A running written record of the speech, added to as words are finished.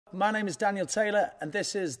My name is Daniel Taylor, and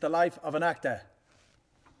this is The Life of an Actor.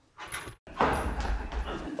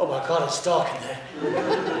 Oh my God, it's dark in there.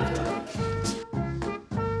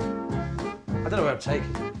 I don't know where I'm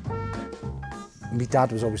taking. My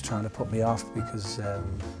dad was always trying to put me off because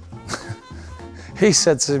he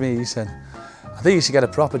said to me, I think you should get a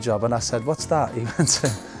proper job. And I said, what's that? He went,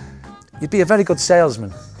 you'd be a very good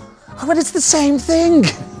salesman. I went, it's the same thing.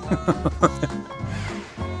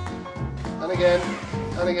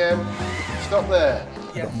 And again, stop there.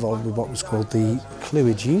 I got involved with what was called the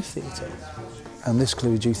Clwyd Youth Theatre. And this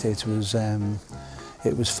Clwyd Youth Theatre was,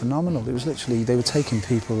 it was phenomenal. It was literally, they were taking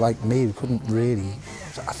people like me who couldn't really,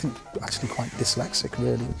 I think actually quite dyslexic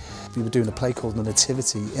really. We were doing a play called The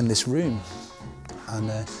Nativity in this room.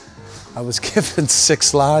 And I was given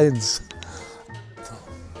 6 lines. I thought,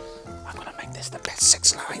 I'm gonna make this the best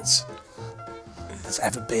 6 lines there's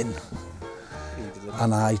ever been.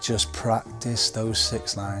 And I just practiced those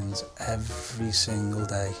 6 lines every single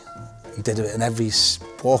day. And did it in every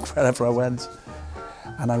walk wherever I went.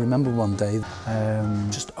 And I remember one day,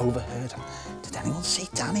 just overheard, did anyone see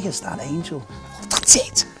Danny as that angel? Oh, that's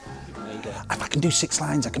it! If I can do 6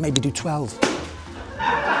 lines, I can maybe do 12. I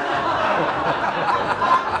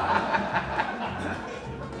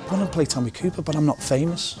want to play Tommy Cooper, but I'm not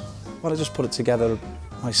famous. Well, I just put it together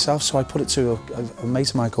myself, so I put it to a mate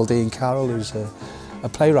of mine called Ian Carroll, who's a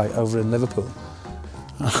playwright over in Liverpool,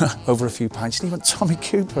 over a few pints, and he went, Tommy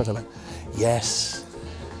Cooper? And I went, yes.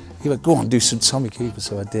 He went, go on, do some Tommy Cooper,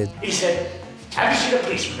 so I did. He said, have you seen a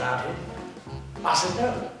policeman around here? I said,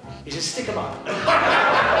 no. He said, stick him up.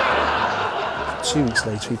 2 weeks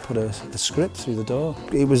later, he put a script through the door.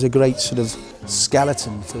 It was a great sort of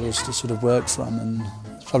skeleton for us to sort of work from, and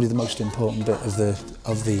it's probably the most important bit of the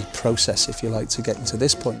process, if you like, to getting to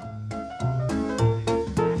this point.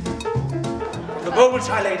 The moment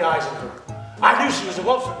I laid eyes on her, I knew she was the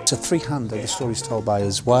one for me. It's a three-hander. The story's told by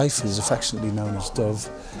his wife, who's affectionately known as Dove,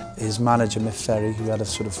 his manager, Miff Ferry, who had a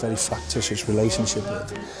sort of very factitious relationship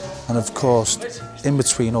with. And of course, in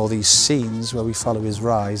between all these scenes where we follow his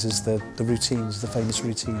rise is the routines, the famous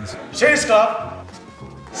routines. Cheers, Club.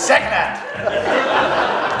 Second act.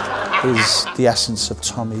 Is the essence of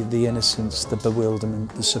Tommy, the innocence, the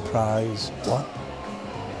bewilderment, the surprise. What?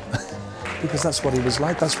 Because that's what he was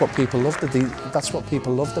like. That's what people loved. That's what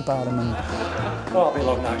people loved about him. And oh, it'll be a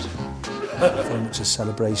long night. very much a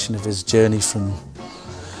celebration of his journey from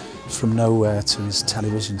nowhere to his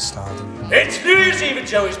television stardom. It's New Year's Eve at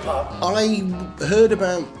Joey's pub. I heard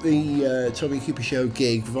about the Tommy Cooper Show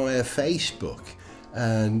gig via Facebook,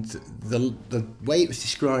 and the way it was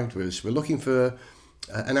described was, we're looking for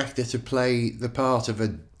an actor to play the part of a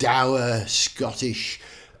dour Scottish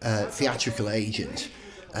theatrical agent.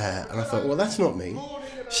 And I thought, well, that's not me.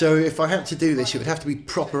 So if I had to do this, it would have to be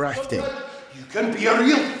proper acting. You can be a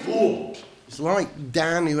real fool. It's like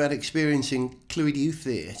Dan, who had experience in Clwyd Youth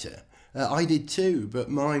Theatre. I did too, but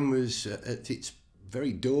mine was at its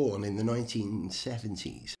very dawn in the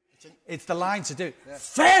 1970s. It's the line to do. Yeah.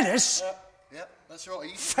 Fairness? Yeah, that's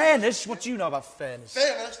right. Fairness? What do you know about fairness?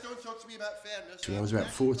 Fairness? Don't talk to me about fairness. When I was about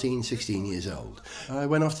 14, 16 years old, I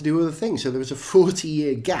went off to do other things, so there was a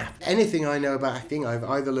 40-year gap. Anything I know about acting, I've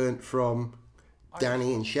either learnt from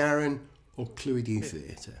Danny and Sharon or Clwyd Youth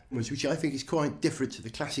Theatre, which I think is quite different to the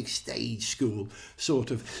classic stage school sort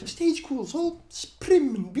of, stage school's all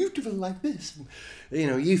prim and beautiful like this. And, you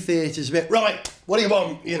know, youth theatre's a bit, right, what do you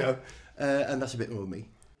want, you know, and that's a bit more me.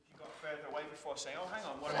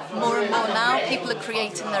 More and more now, people are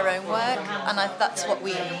creating their own work, and that's what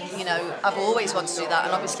we, you know, I've always wanted to do that,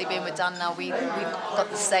 and obviously being with Dan now, we've got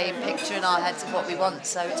the same picture in our heads of what we want,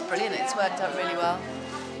 so it's brilliant, it's worked out really well.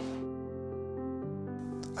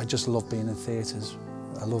 I just love being in theatres.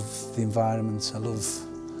 I love the environment, I love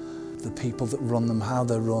the people that run them, how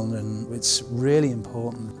they're run, and it's really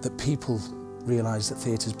important that people realise that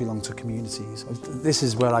theatres belong to communities. This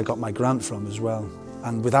is where I got my grant from as well,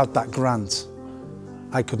 and without that grant,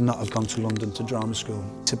 I could not have gone to London to drama school.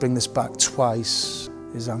 To bring this back twice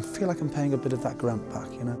is, I feel like I'm paying a bit of that grant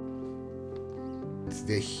back, you know.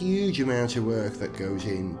 The huge amount of work that goes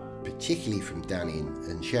in, particularly from Danny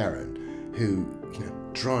and Sharon, who, you know,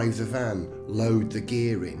 drive the van, load the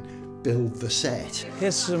gear in, build the set.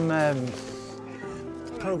 Here's some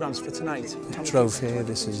programmes for tonight. Drove here,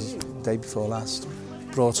 this is the day before last,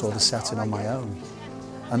 brought all the set in on my own,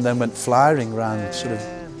 and then went flying around sort of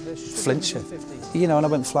Flintshire. You know, and I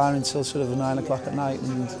went flying until sort of 9 o'clock at night.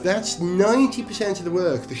 And that's 90% of the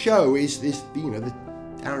work. The show is you know, the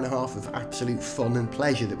hour and a half of absolute fun and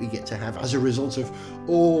pleasure that we get to have as a result of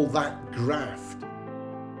all that graft.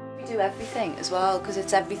 We do everything as well, because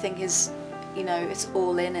everything is, you know, it's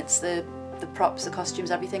all in. It's the the props, the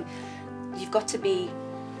costumes, everything. You've got to be,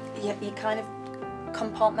 you kind of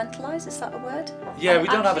compartmentalise, is that a word? Yeah, And we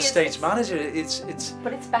don't have a actually stage manager.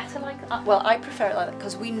 But it's better like that. Well, I prefer it like that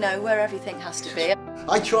because we know where everything has to be.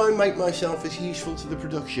 I try and make myself as useful to the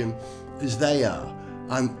production as they are,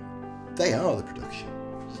 and they are the production.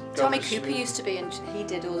 Tommy Cooper used to be, and he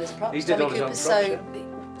did all his props. He did all his own props, so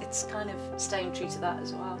it's kind of staying true to that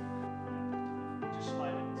as well.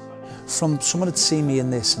 From someone had seen me in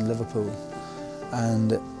this in Liverpool,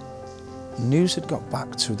 and news had got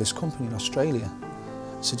back to this company in Australia.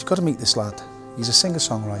 Said, you've got to meet this lad. He's a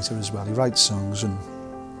singer-songwriter as well. He writes songs,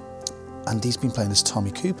 and he's been playing as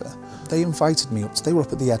Tommy Cooper. They invited me up. They were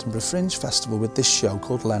up at the Edinburgh Fringe Festival with this show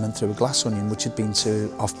called Lennon Through a Glass Onion, which had been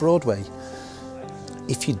to off-Broadway.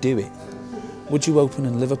 If you do it, would you open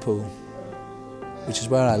in Liverpool, which is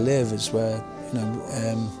where I live, is where, you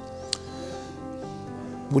know,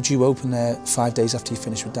 would you open there 5 days after you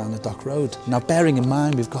finish with Down the Dock Road? Now, bearing in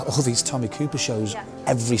mind, we've got all these Tommy Cooper shows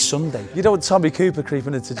every Sunday. You don't want Tommy Cooper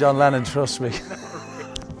creeping into John Lennon, trust me.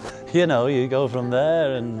 You know, you go from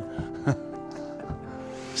there and...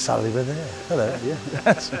 Sally, we're there. Hello,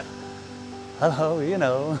 yeah. Hello, you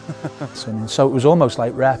know. So it was almost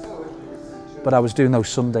like rep, but I was doing those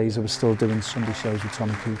Sundays, I was still doing Sunday shows with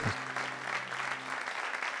Tommy Cooper.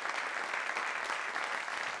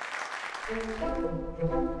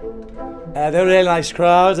 They're a really nice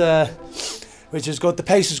crowd, which was good. The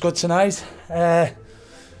pace was good tonight,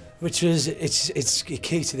 which was it's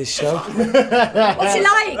key to this show. What's it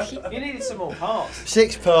like? You needed some more parts.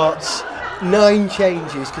 6 parts, 9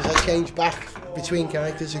 changes, because I changed back between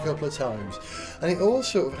characters a couple of times, and it all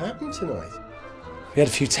sort of happened tonight. We had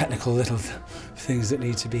a few technical little things that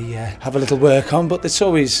need to be have a little work on, but this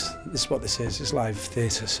is what this is. It's live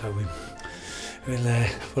theatre, so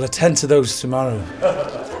we'll attend to those tomorrow.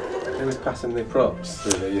 Who was passing the props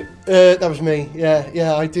through you? That was me.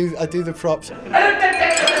 Yeah. I do the props. So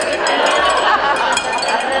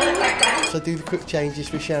I do the quick changes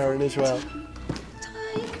for Sharon as well.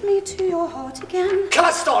 Take me to your heart again. Can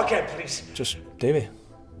I start again, please? Just do it.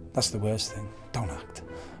 That's the worst thing. Don't act.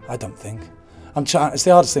 I don't think. I'm trying. It's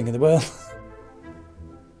the hardest thing in the world.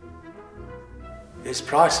 It's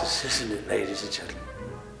priceless, isn't it, ladies and gentlemen?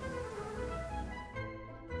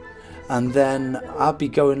 And then I'll be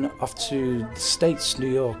going off to the States, New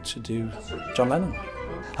York, to do John Lennon.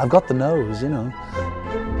 I've got the nose, you know.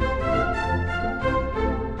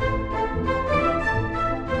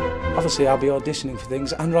 Obviously, I'll be auditioning for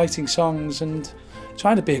things and writing songs and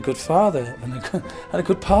trying to be a good father and a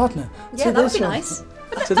good partner. Yeah, that would be nice.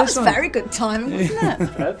 To That was one. very good timing, wasn't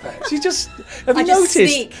it? Perfect. She just, have I you just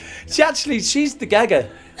noticed? sneak. She's the gagger.